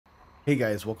Hey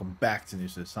guys, welcome back to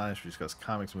News to the Science. We discuss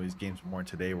comics, movies, games, and more.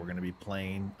 Today we're going to be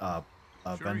playing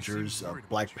Avengers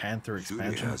Black Panther Shuri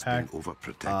expansion has pack. been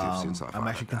overprotective since our I'm father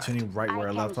actually died. continuing right where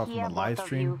I left off from the live both of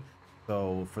stream. you.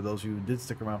 So for those who did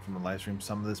stick around from the live stream,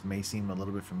 some of this may seem a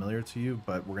little bit familiar to you,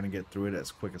 but we're going to get through it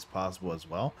as quick as possible as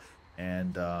well.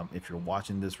 And if you're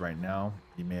watching this right now,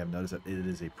 you may have noticed that it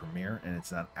is a premiere and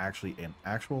it's not actually an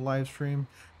actual live stream.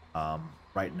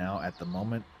 Right now, at the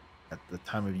moment, at the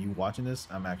time of you watching this,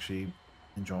 I'm actually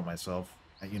enjoying myself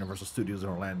at Universal Studios in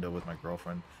Orlando with my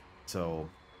girlfriend. So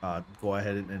go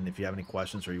ahead and if you have any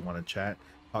questions or you want to chat,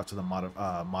 talk to the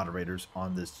moderators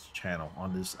on this channel,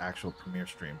 on this actual premiere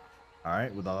stream. All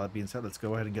right, with all that being said, let's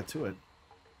go ahead and get to it.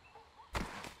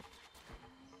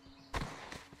 All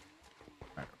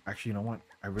right, actually, you know what?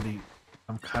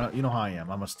 I'm kind of, you know how I am.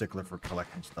 I'm a stickler for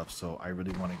collecting stuff, so I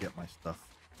really want to get my stuff.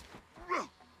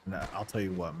 And I'll tell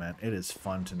you what, man, it is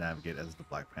fun to navigate as the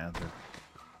Black Panther.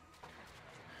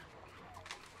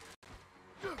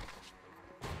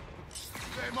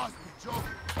 They must be joking.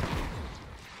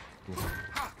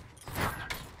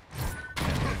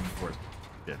 And then for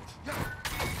it.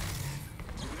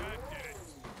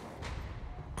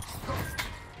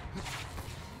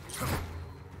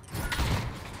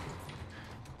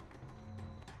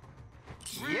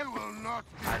 We will not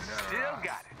be I still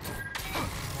got it.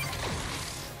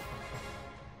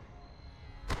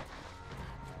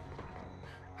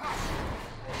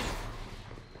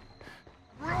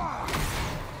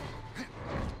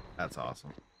 That's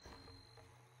awesome.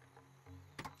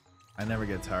 I never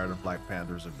get tired of Black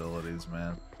Panther's abilities,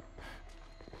 man.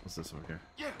 What's this over here?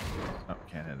 Oh,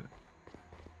 can't hit it.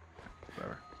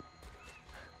 Whatever.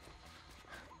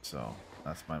 So,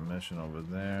 that's my mission over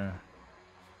there.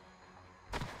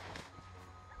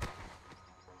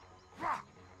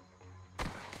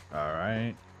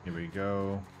 Alright, here we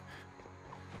go.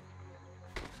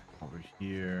 Over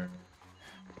here.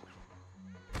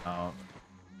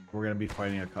 We're going to be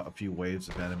fighting a few waves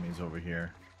of enemies over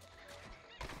here.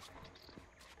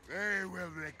 They will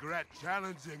regret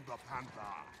challenging the Panther.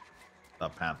 The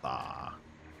Panther.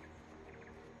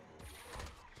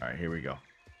 Alright, here we go.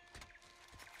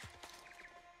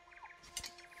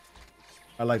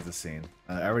 I like the scene.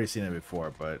 I already seen it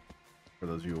before, but for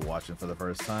those of you who are watching for the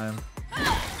first time,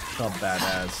 how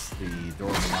badass the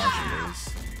Dora Milaje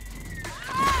is.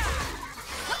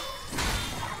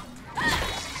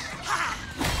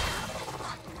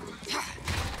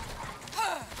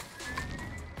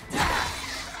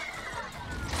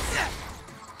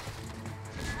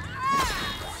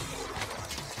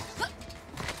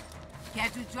 Care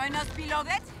to join us below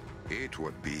that? It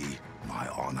would be my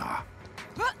honor.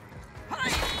 I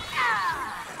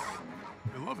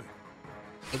love it.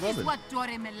 I love It's it. what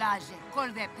Dora Milaje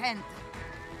called the Panther.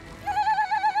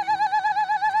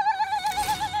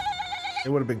 It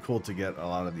would have been cool to get a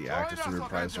lot of the actors to Join us,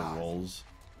 reprise their Avengers. roles.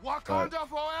 Wakanda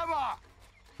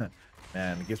forever.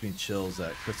 Man, it gives me chills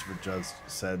that Christopher Judge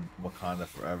said Wakanda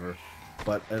forever.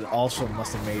 But it also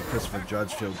must have made Christopher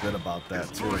Judge feel good about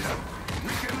that too. We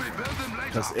can rebuild them later.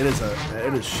 Because it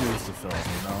is shoes to fill,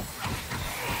 you know?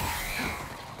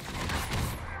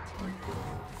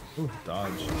 Ooh,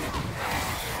 dodge.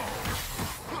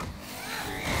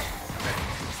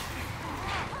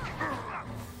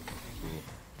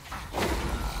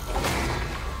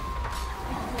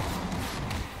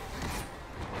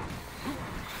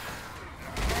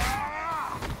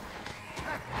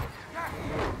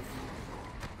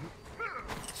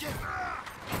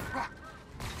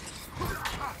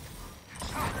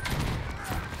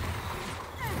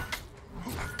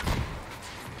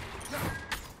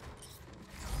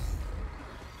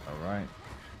 Alright.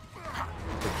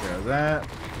 Take care of that.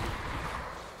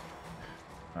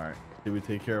 Alright. Did we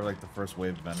take care of like the first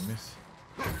wave of enemies?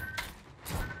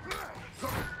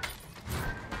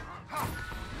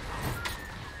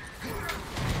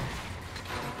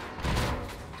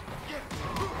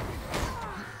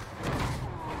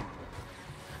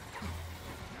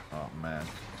 Oh man.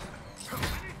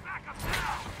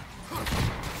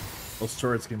 Those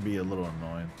turrets can be a little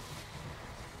annoying.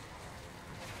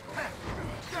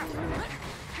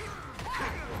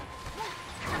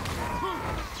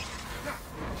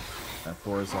 That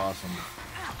Thor is awesome.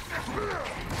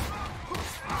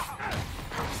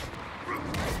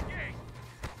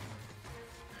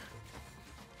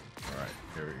 Alright,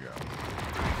 here we go.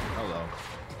 Hello.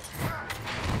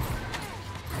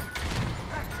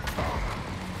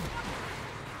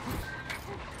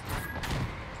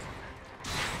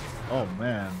 Oh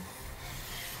man.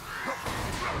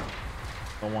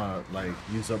 Don't want to like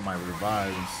use up my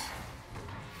revives,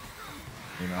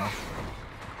 you know.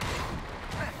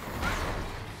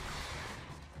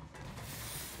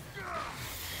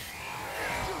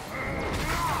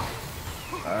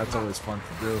 That's always fun to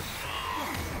do.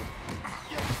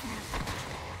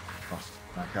 Oh,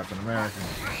 not Captain America.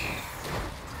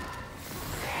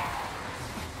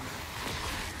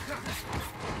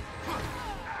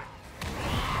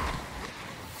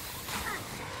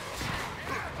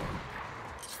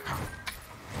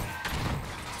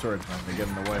 Turret man, they get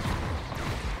in the way.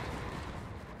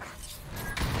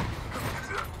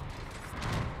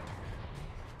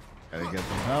 Gotta get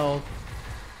some help.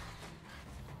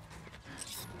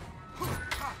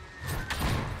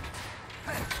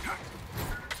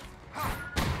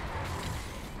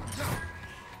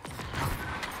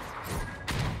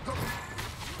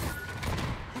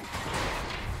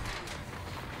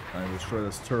 I destroy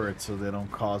this turret so they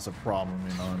don't cause a problem,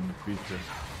 you know, in the future.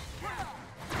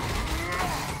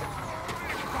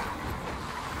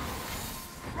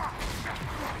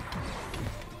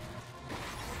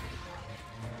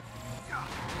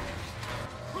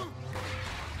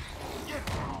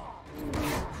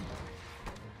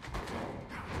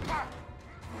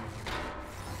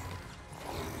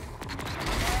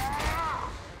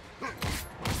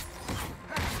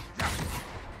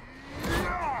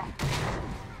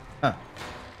 Huh.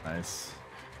 Nice.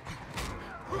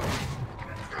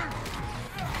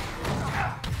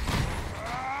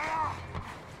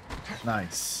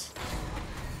 Nice.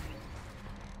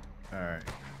 Alright.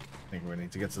 I think we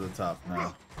need to get to the top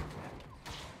now.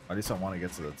 At least I want to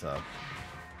get to the top.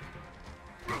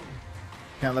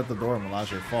 Can't let the door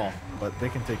Melange fall, but they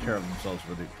can take care of themselves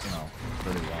really, you know,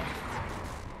 really well.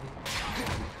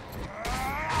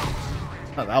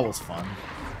 Oh, that was fun.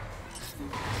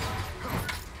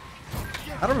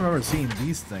 I don't remember seeing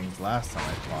these things last time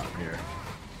I fought here.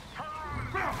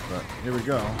 But here we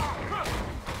go.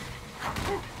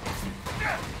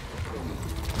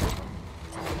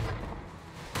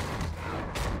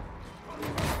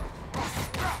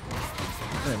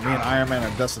 Hey, me and Iron Man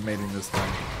are decimating this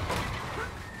thing.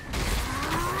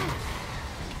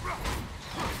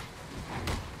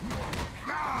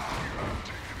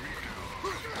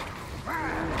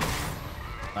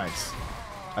 Nice.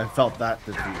 I felt that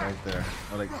defeat right there.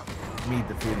 Or like me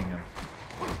defeating him.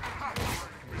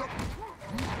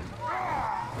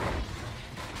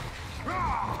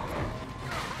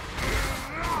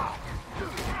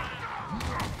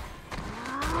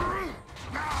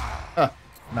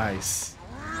 Nice.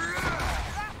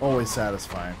 Always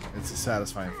satisfying. It's a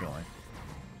satisfying feeling.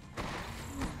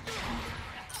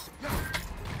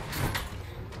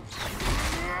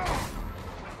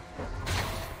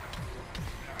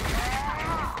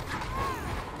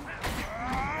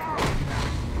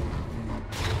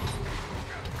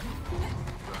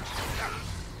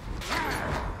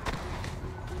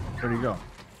 Where'd he go?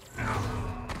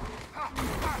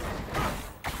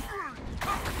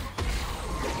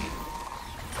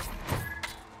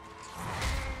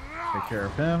 Take care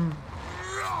of him.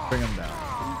 Bring him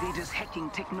down. Invaders' hacking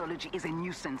technology is a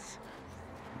nuisance.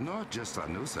 Not just a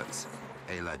nuisance,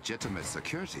 a legitimate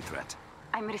security threat.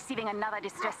 I'm receiving another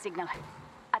distress signal.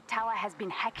 A tower has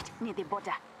been hacked near the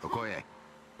border. Okoye,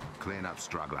 clean up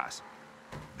stragglers.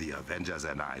 The Avengers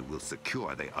and I will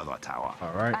secure the other tower.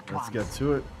 Alright, let's get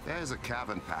to it. There's a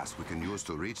cavern pass we can use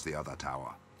to reach the other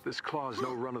tower. This Claw's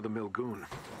no run-of-the-mill goon.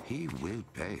 He will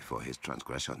pay for his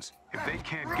transgressions. If they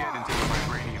can't get into the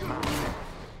Vibranium Mountain,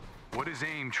 what is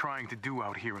AIM trying to do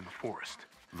out here in the forest?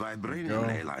 Vibranium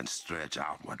ley lines stretch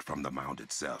outward from the mount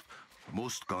itself,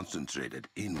 most concentrated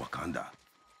in Wakanda.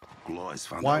 Claw has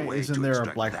found Why a way isn't to there a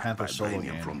extract Black that Panther solo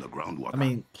vibranium game? from the groundwater. I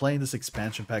mean, playing this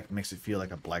expansion pack makes it feel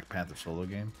like a Black Panther solo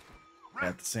game.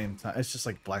 At the same time, it's just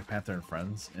like Black Panther and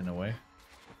Friends in a way.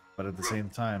 But at the same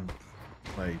time,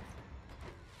 like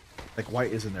why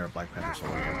isn't there a Black Panther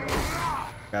solo game?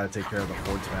 Gotta take care of the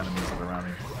hordes of enemies that are around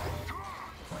me.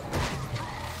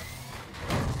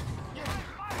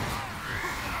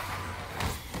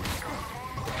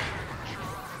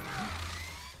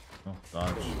 Oh,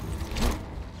 dodge.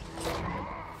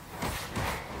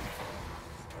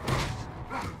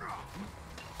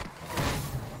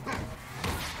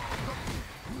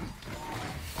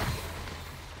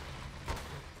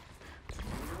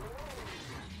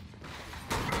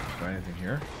 Anything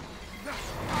here?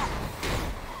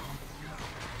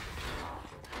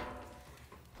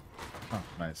 Oh,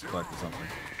 nice. Collected something.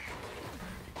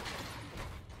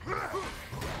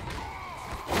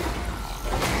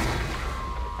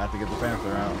 Have to get the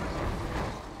Panther out.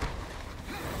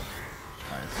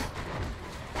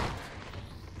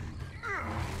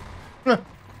 Nice.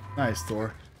 Nice,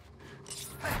 Thor.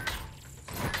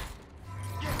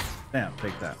 Damn,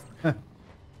 take that.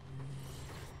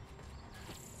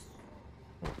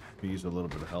 Could use a little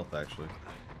bit of health, actually.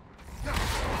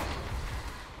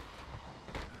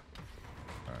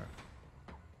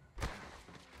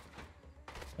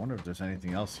 wonder if there's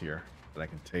anything else here that I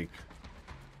can take.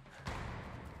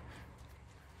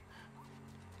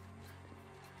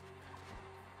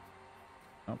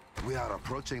 Oh. We are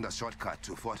approaching the shortcut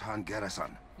to Fort Han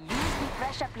Garrison. Use the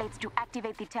pressure plates to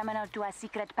activate the terminal to our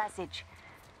secret passage.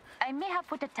 I may have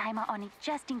put a timer on it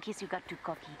just in case you got too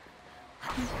cocky.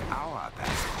 Our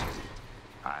passage, is it?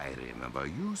 I remember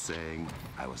you saying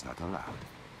I was not allowed.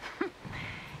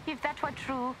 If that were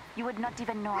true, you would not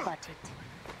even know about it.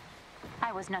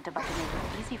 I was not about to make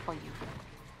it easy for you.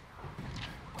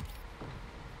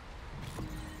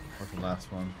 What's the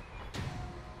last one?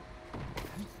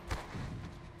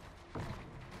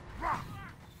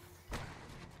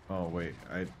 Oh wait,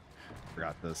 I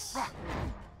forgot this.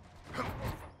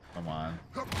 Come on.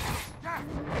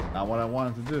 Not what I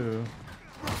wanted to do.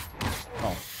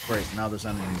 Oh, great. Now there's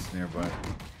enemies nearby.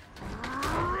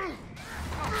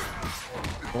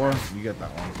 Or you get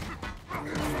that one.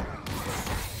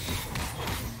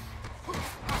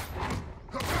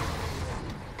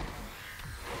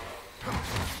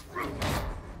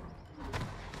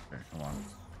 Okay, come on.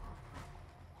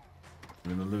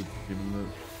 Give me the loot. Give me the loot.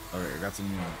 Okay, I got some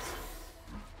units.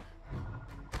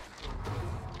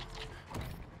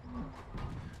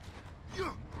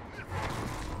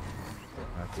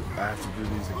 I have to do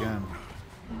these again.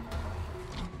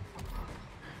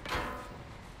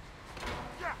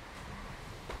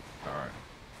 Alright.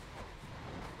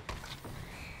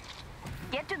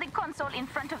 Get to the console in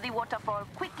front of the waterfall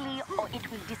quickly or it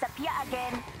will disappear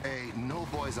again. A no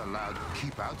boys allowed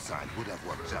keep out sign would have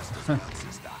worked just as well,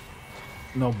 sister.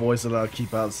 No boys allowed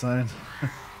keep outside.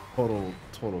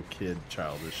 Total kid,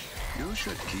 childish. You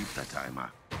should keep the timer.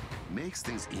 Makes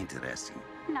things interesting.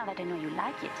 Now that I know you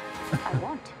like it, I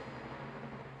won't.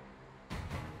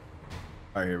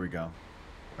 Alright, here we go.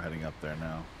 We're heading up there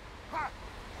now.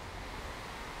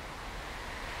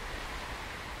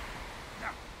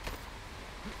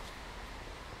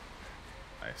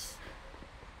 Nice.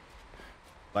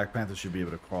 Black Panther should be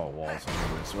able to crawl walls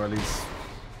anyways, or at least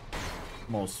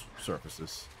most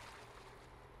surfaces.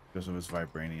 Because of his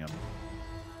vibranium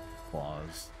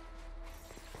claws.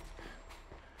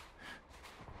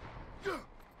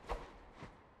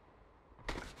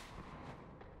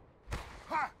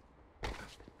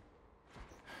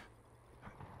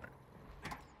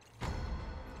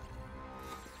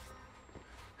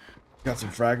 Got some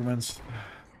fragments.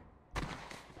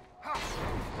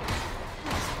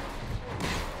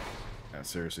 Yeah,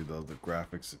 seriously though, the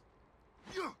graphics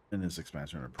in this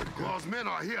expansion are pretty good. Claw's men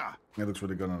are here. It looks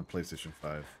really good on the PlayStation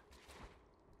 5.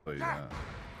 So yeah.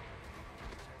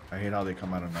 I hate how they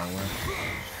come out of nowhere.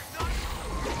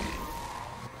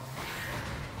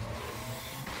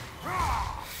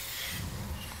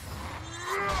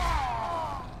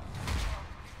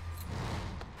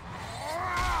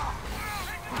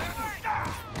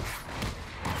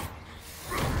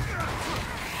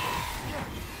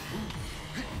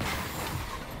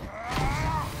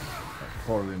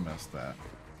 Totally missed that.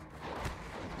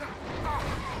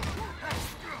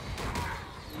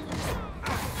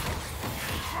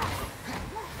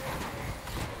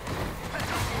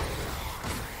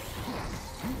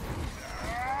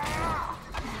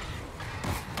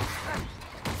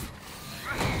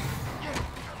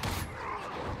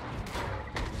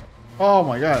 Oh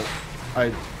my god, I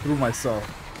threw myself.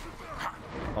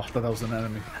 Oh, I thought that was an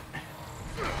enemy.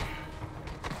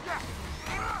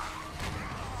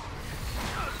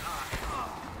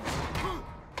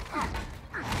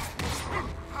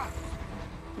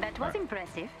 That was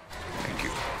impressive. Thank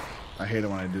you. I hate it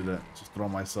when I do that. Just throw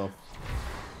myself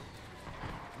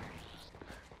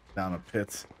down a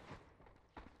pit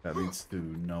that leads to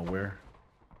nowhere.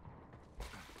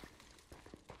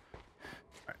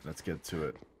 Alright, let's get to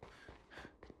it.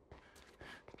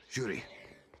 Shuri,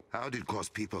 how did Claw's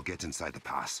people get inside the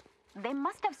pass? They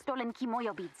must have stolen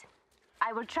Kimoyo beads.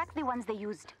 I will track the ones they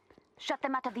used. Shut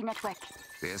them out of the network.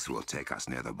 This will take us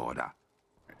near the border.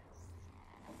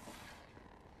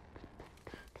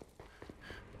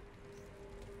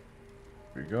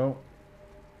 Here we go.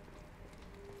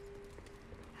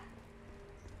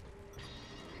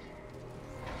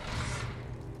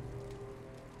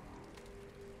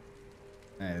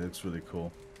 Hey, it looks really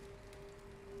cool.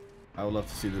 I would love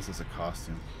to see this as a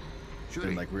costume. Shuri,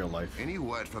 In like real life. any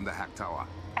word from the hack tower?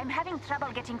 I'm having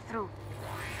trouble getting through.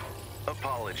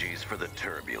 Apologies for the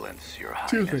turbulence, Your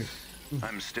Excuse Highness.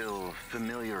 I'm still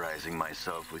familiarizing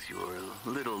myself with your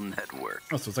little network.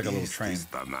 Oh, so it's like a little Is train. this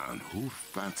the man who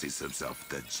fancies himself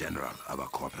the general of a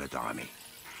corporate army?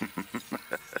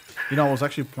 You know, I was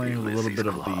actually playing a little Ulysses bit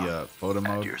of Claw, the photo at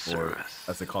mode, your or service.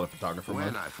 as they call it, photographer When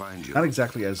mode. I find you, Not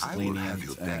exactly as I will have lenient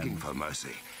you begging and for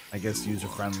mercy I guess,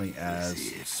 user-friendly as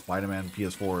Spider-Man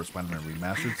PS4 or Spider-Man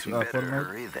Remastered photo mode.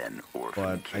 Hurry then,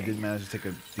 But King. I did manage to take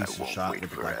a decent won't shot wait with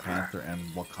the Black forever. Panther and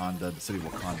Wakanda, the city of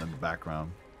Wakanda in the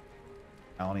background.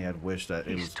 I only had wished that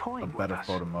it He's was a toying with better us.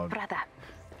 photo mode. Brother,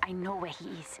 I know where he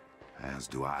is. As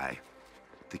do I.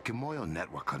 The Kimoyo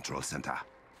Network Control Center.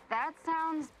 That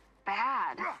sounds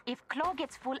bad. If Claw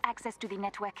gets full access to the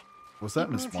network, Was that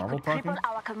it Miss means Marvel he could talking? cripple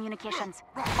our communications.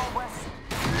 Or worse,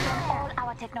 turn all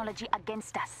our technology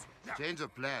against us. Change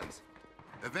of plans.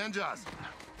 Avengers,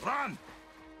 run!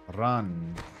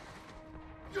 Run.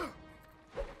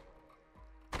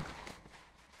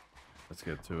 Let's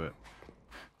get to it.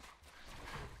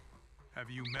 Have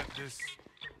you met this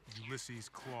Ulysses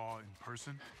Claw in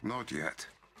person? Not yet.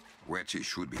 Which he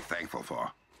should be thankful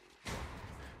for.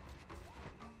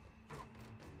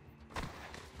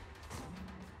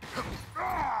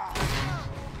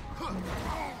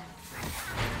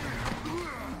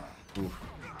 Oof.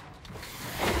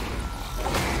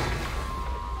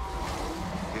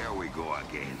 Here we go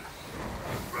again.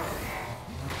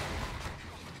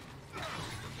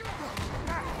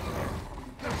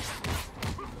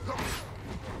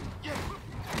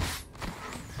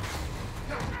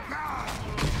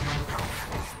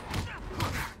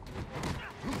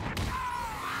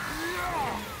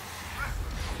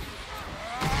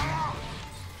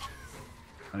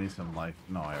 I need some life.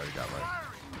 No, I already got life.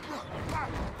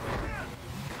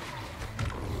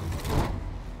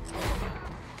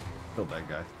 Killed that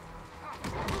guy.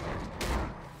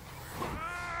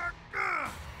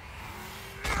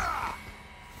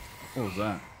 What was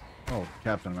that? Oh,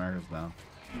 Captain America's down.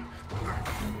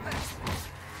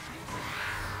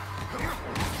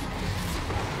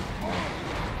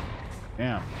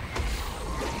 Damn.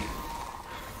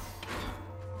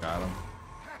 Got him.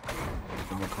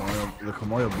 The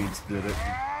Kimoyo beats did it.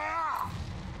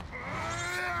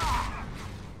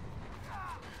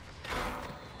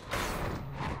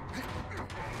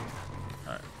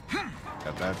 Alright.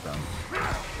 Got that done.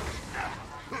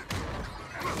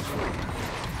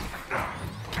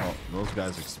 Oh, those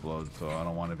guys explode, so I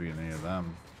don't want to be in any of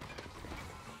them.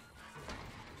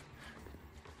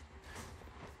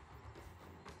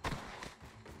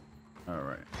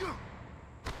 Alright.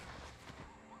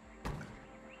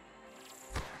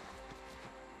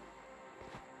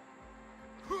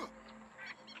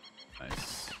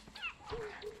 Nice.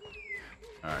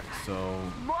 Alright, so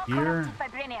More here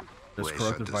corrupted vibranium. there's We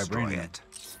corrupted should destroy vibranium. it.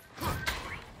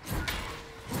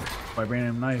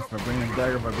 Vibranium knife, vibranium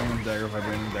dagger, vibranium dagger,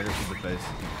 vibranium dagger to the face.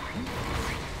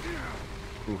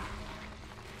 Oof.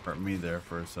 Hurt me there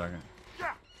for a second.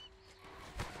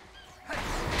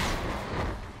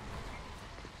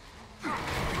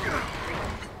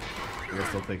 I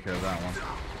guess they'll take care of that one.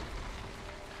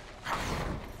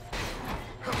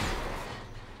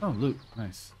 Oh, loot.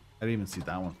 Nice. I didn't even see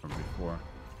that one from before.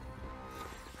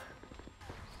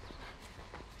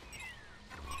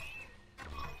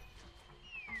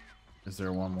 Is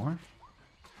there one more?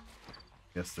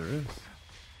 Yes, there is.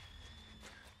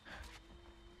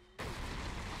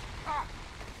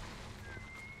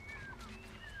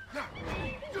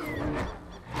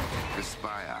 The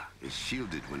spire is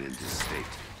shielded when in this state.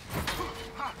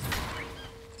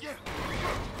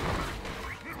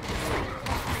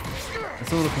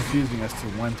 It's a little confusing as to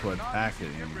when to attack it.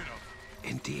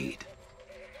 Indeed.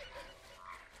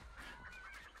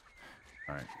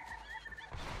 Alright.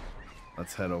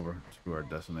 Let's head over to our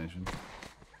destination.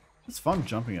 It's fun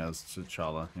jumping as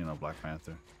T'Challa, you know, Black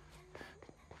Panther.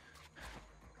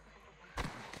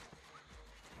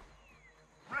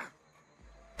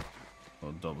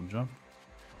 Little double jump.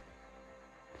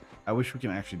 I wish we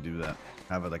can actually do that.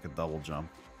 Have it like a double jump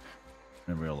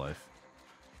in real life.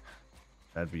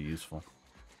 That'd be useful.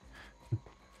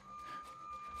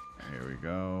 Here we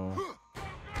go.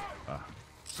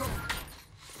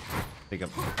 Take a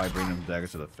vibranium dagger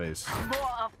to the face.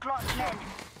 More of Claw's men.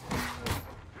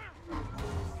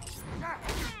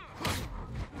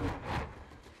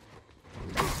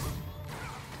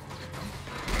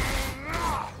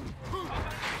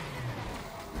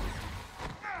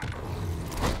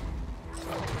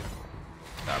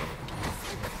 Got him.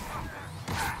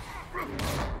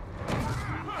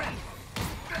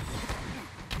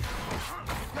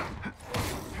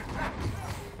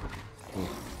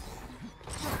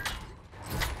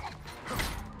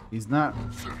 He's not.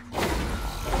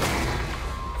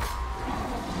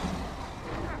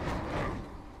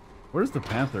 Where does the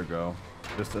Panther go?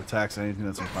 Just attacks anything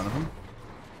that's in front of him?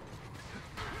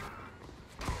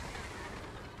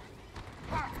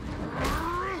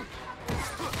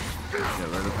 Get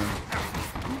rid of him.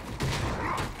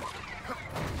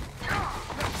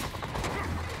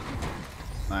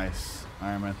 Nice.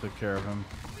 cameraman took care of him.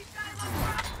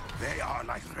 They are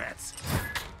like rats.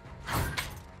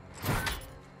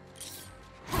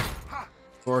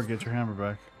 Or get your hammer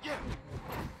back.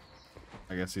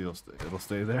 I guess it'll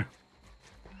stay there.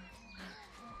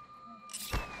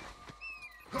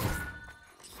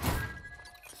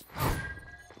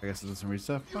 I guess it doesn't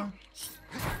reset. Oh.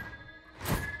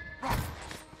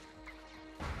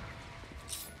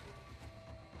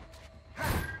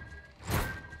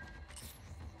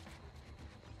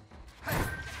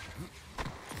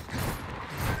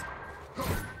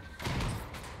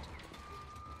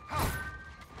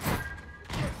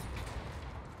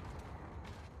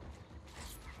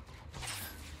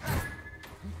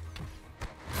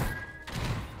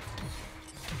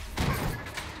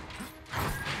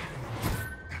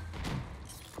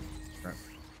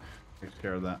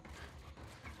 Care of that.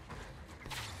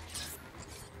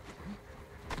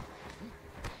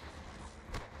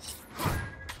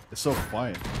 It's so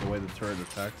quiet the way the turret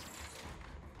attacks.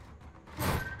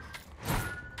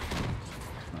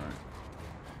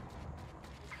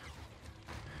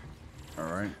 All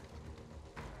right.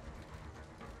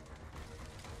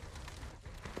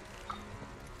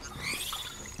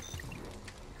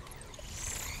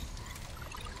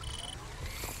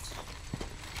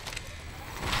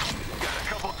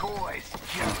 Toys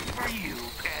just for you,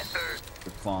 Panther.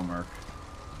 The claw mark.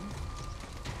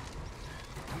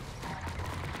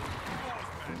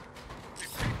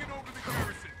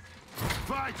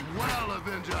 Fight well,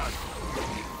 Avengers!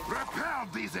 Repel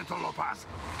these interlopers!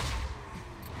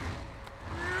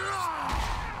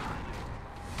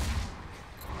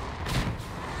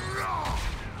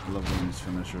 I love these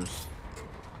finishers.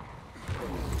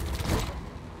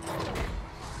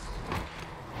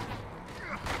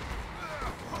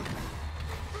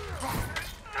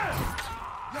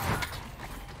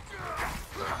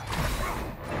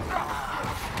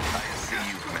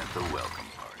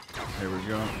 Here we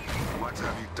go. What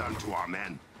have you done to our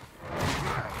men?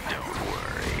 Don't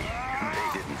worry. They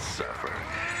didn't suffer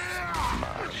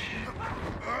much.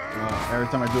 Every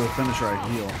time I do a finisher, I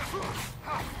heal.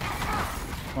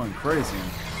 Going crazy.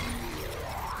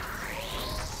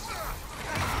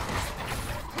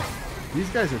 These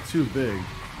guys are too big.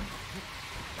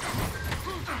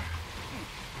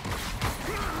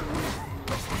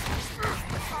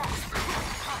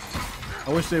 I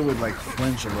wish they would like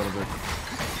flinch a little bit.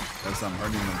 As I'm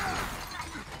hurting them.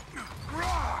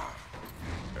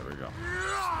 There we go.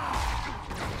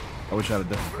 I wish I had a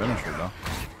different finisher though.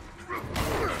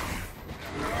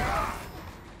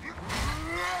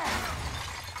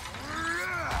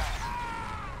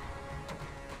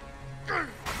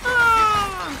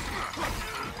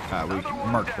 Ah, we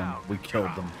murked them. We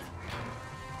killed them.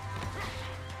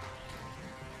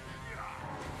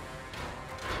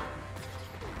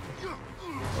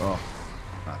 Oh,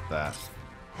 not that.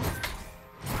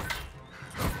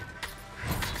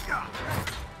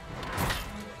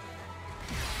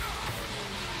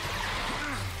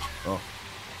 Oh.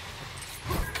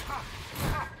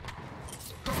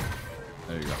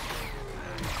 There you go.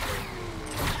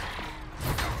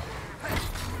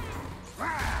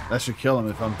 That should kill him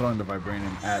if I'm throwing the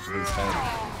vibranium at his head.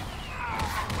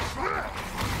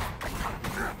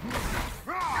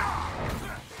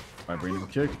 Vibranium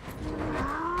kick.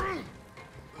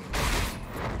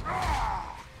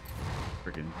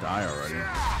 Freaking die already.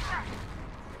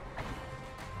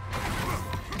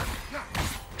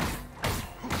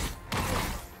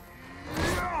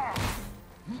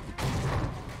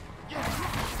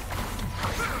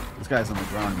 This guy's on the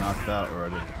ground, knocked out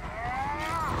already.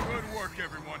 Good work,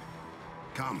 everyone.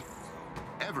 Come.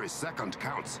 Every second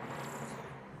counts.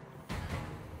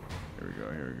 Here we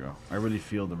go, here we go. I really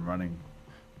feel them running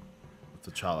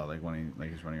with T'Challa, like when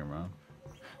he's running around.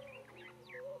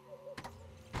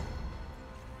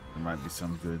 There might be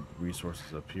some good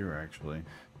resources up here, actually.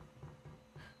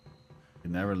 You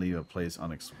never leave a place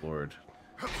unexplored.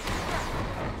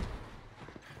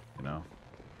 You know?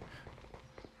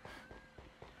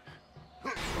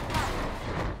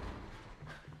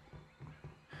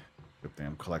 Good thing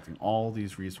I'm collecting all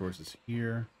these resources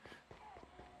here.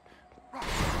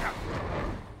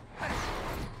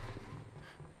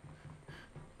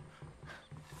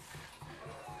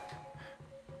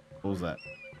 What was that?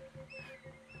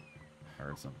 I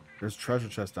heard something. There's treasure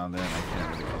chest down there and I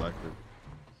can't really collect it.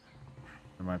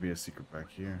 There might be a secret back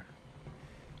here.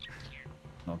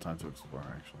 No time to explore,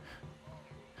 actually.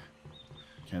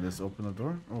 Can this open the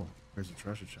door? Oh, there's a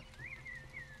treasure chest.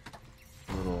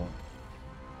 A little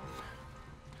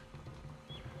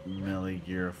melee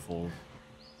gear full.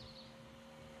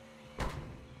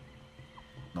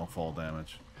 No fall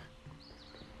damage.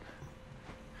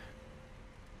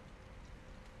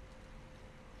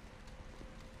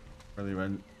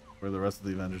 Where are the rest of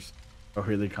the Avengers? Oh,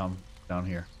 here they come down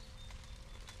here.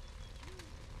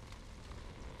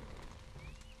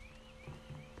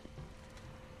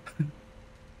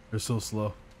 They're so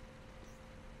slow.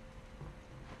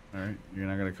 All right, you're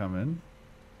not gonna come in.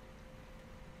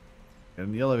 Get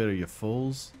in the elevator, you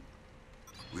fools.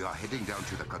 We are heading down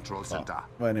to the control center.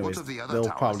 Well, anyways, What of the other they'll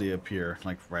towers? probably appear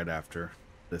like right after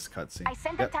this cutscene. I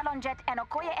sent the Talon jet, and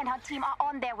Okoye and her team are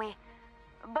on their way.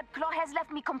 But Claw has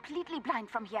left me completely blind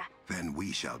from here. Then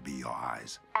we shall be your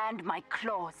eyes. And my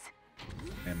claws.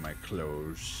 And my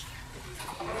clothes.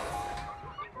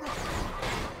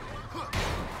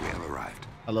 We have arrived.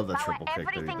 I love that Power triple kick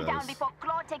that everything he down does. before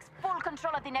Claw takes full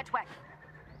control of the network.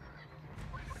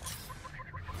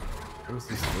 What is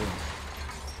this doing?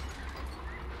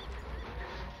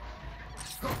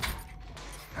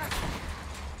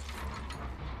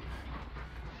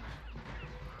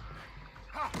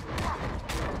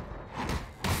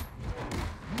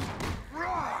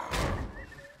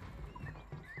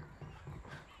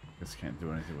 Guess can't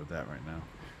do anything with that right now.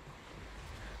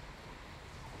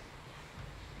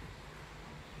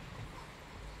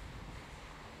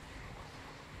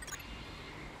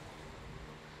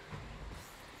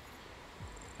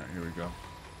 Alright, here we go.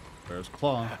 There's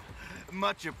Claw.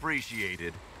 Much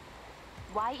appreciated.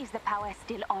 Why is the power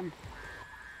still on?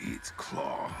 It's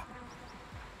Claw.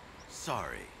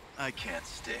 Sorry, I can't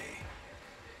stay.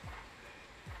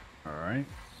 Alright.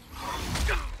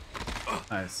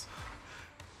 Nice.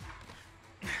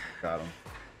 Got him.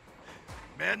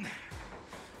 Men,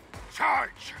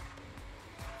 charge!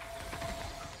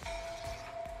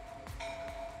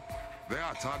 They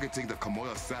are targeting the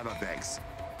Komoyo server banks.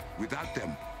 Without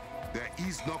them, there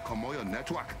is no Komoyo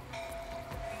network.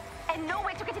 And no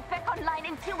way to get it back online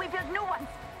until we build new ones.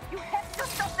 You have to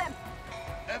stop them.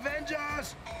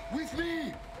 Avengers, with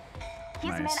me! His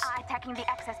Nice. men are attacking the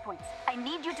access points. I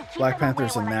need you to keep Black them away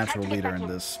Panther's a while I try natural to get leader back in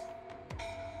this.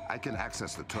 I can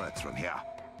access the turrets from here.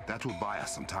 That will buy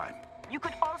us some time. You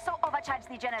could also overcharge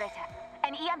the generator.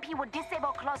 An EMP would disable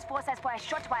Claw's forces for a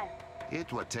short while.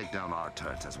 It would take down our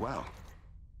turrets as well.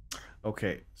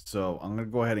 Okay, so I'm gonna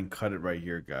go ahead and cut it right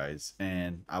here, guys,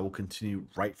 and I will continue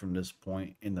right from this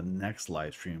point in the next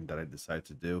live stream that I decide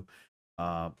to do.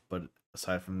 But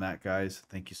aside from that, guys,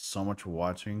 thank you so much for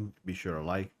watching. Be sure to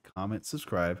like, comment,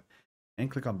 subscribe, and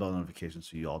click on bell notifications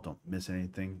so you all don't miss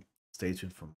anything. Stay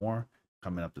tuned for more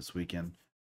coming up this weekend,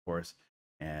 of course,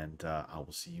 and I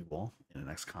will see you all in the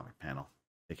next comic panel.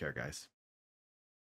 Take care, guys.